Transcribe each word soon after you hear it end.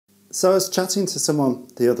So I was chatting to someone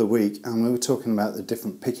the other week and we were talking about the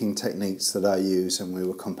different picking techniques that I use, and we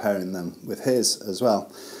were comparing them with his as well.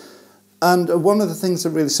 And one of the things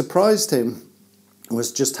that really surprised him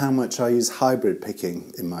was just how much I use hybrid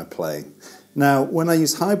picking in my playing. Now, when I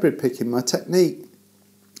use hybrid picking, my technique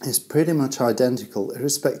is pretty much identical,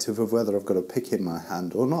 irrespective of whether I've got a pick in my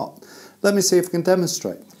hand or not. Let me see if I can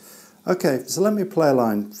demonstrate. Okay, so let me play a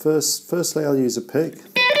line. Firstly, I'll use a pick.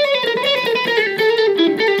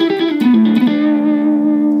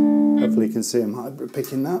 Hopefully you can see I'm hybrid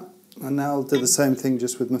picking that. And now I'll do the same thing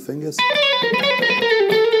just with my fingers.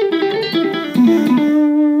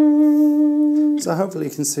 So hopefully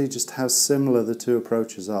you can see just how similar the two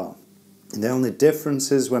approaches are. And the only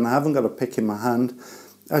difference is when I haven't got a pick in my hand,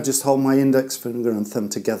 I just hold my index finger and thumb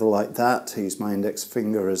together like that to use my index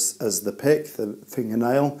finger as the pick, the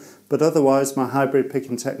fingernail. But otherwise my hybrid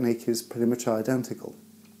picking technique is pretty much identical.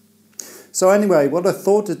 So anyway, what I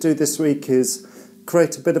thought to do this week is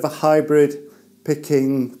create a bit of a hybrid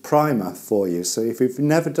picking primer for you. So if you've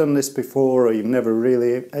never done this before or you've never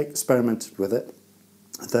really experimented with it,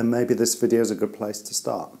 then maybe this video is a good place to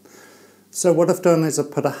start. So what I've done is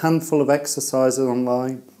I've put a handful of exercises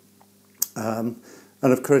online, and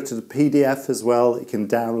I've created a PDF as well that you can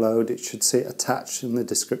download. It should see it attached in the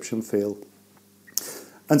description field.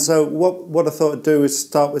 And so what I thought I'd do is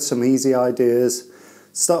start with some easy ideas,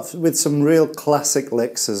 start with some real classic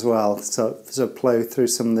licks as well, so play through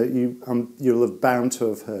some that you'll have bound to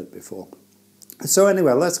have heard before. So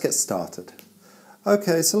anyway, let's get started.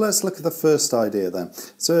 Okay, so let's look at the first idea then.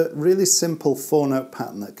 It's a really simple 4-note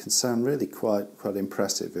pattern that can sound really quite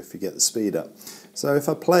impressive if you get the speed up. So if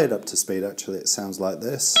I play it up to speed, actually it sounds like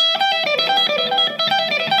this.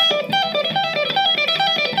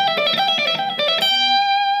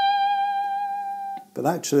 But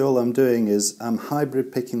actually all I'm doing is I'm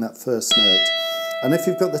hybrid picking that first note. And if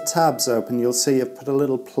you've got the tabs open, you'll see I've put a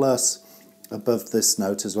little plus above this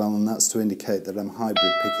note as well, and that's to indicate that I'm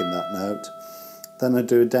hybrid picking that note. Then I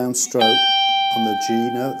do a downstroke on the G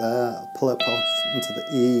note there, I'll pull it off into the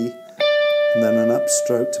E, and then an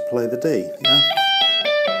upstroke to play the D, yeah?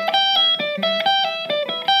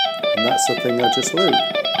 And that's the thing I just loop.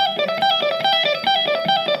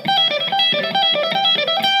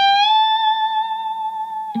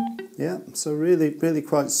 Yeah, so really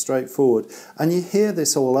quite straightforward. And you hear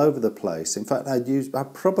this all over the place. In fact,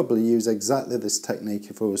 I'd probably use exactly this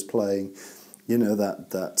technique if I was playing, you know,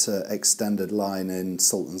 that extended line in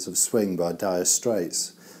Sultans of Swing by Dire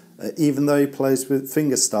Straits. Even though he plays with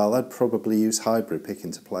fingerstyle, I'd probably use hybrid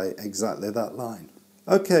picking to play exactly that line.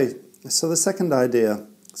 Okay, so the second idea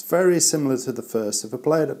is very similar to the first. If I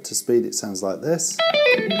play it up to speed, it sounds like this.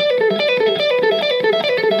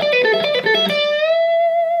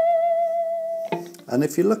 And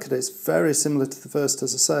if you look at it, it's very similar to the first,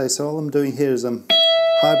 as I say. So all I'm doing here is I'm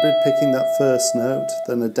hybrid picking that first note,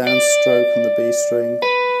 then a downstroke on the B string,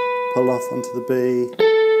 pull off onto the B,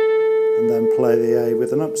 and then play the A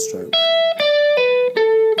with an upstroke.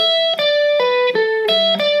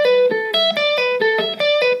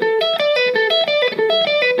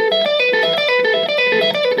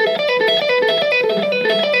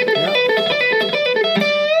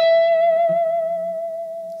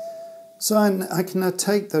 So I can now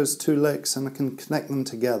take those two licks and I can connect them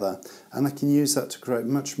together, and I can use that to create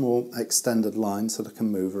much more extended lines that I can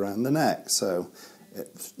move around the neck. So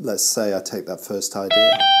let's say I take that first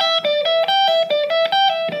idea,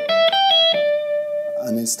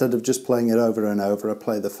 and instead of just playing it over and over, I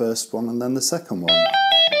play the first one and then the second one.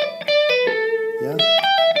 Yeah?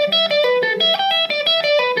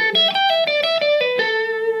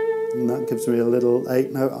 And that gives me a little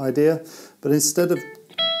 8-note idea, but instead of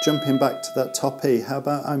jumping back to that top E, how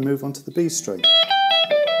about I move on to the B string?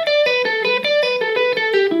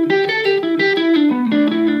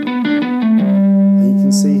 And you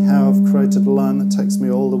can see how I've created a line that takes me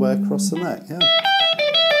all the way across the neck, yeah?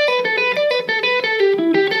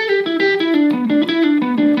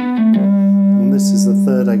 And this is the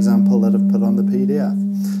third example that I've put on the PDF.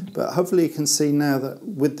 But hopefully you can see now that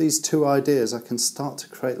with these two ideas I can start to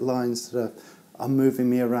create lines that are moving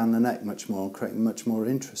me around the neck much more and creating much more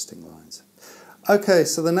interesting lines. Okay,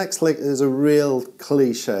 so the next lick is a real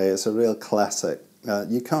cliche, it's a real classic.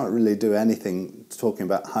 You can't really do anything talking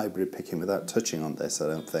about hybrid picking without touching on this, I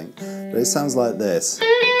don't think. But it sounds like this.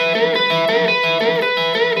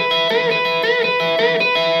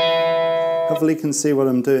 Hopefully you can see what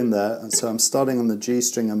I'm doing there. And so I'm starting on the G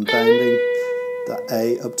string and bending the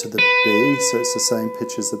A up to the B, so it's the same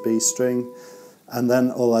pitch as the B string. And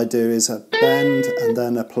then all I do is I bend and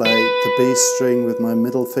then I play the B string with my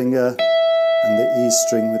middle finger and the E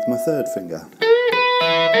string with my third finger.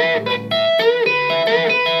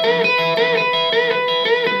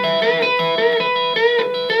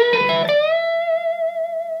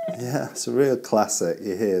 It's a real classic.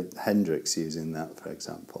 You hear Hendrix using that, for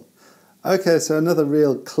example. Okay, so another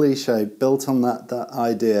real cliche built on that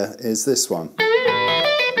idea is this one.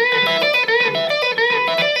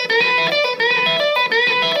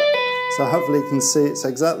 So hopefully you can see it's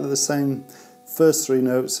exactly the same first three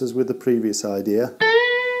notes as with the previous idea.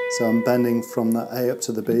 So I'm bending from the A up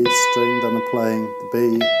to the B string, then I'm playing the B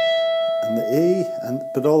and the E,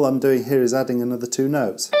 but all I'm doing here is adding another two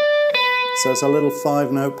notes. So it's a little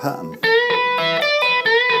 5-note pattern.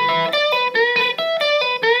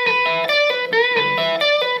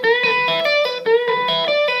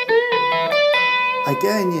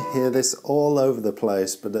 Again, you hear this all over the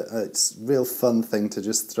place, but it's a real fun thing to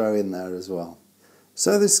just throw in there as well.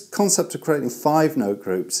 So this concept of creating 5-note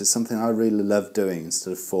groups is something I really love doing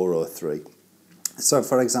instead of 4 or 3. So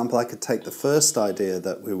for example, I could take the first idea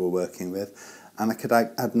that we were working with and I could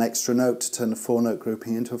add an extra note to turn a 4-note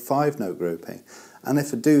grouping into a 5-note grouping. And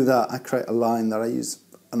if I do that, I create a line that I use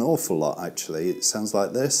an awful lot actually. It sounds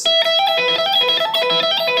like this.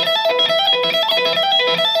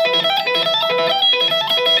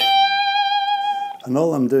 And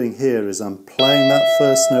all I'm doing here is I'm playing that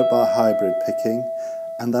first note by hybrid picking,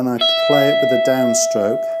 and then I play it with a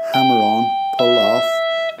downstroke, hammer on, pull off,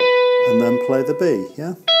 and then play the B,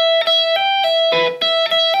 yeah?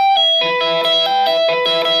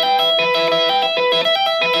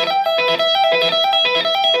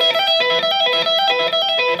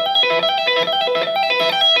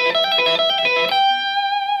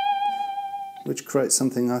 Which creates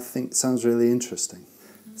something I think sounds really interesting.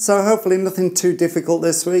 So hopefully nothing too difficult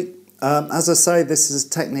this week. As I say, this is a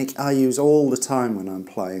technique I use all the time when I'm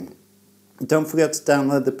playing. Don't forget to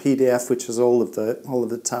download the PDF which has all of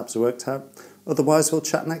the tabs worked out. Otherwise we'll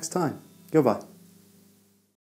chat next time. Goodbye.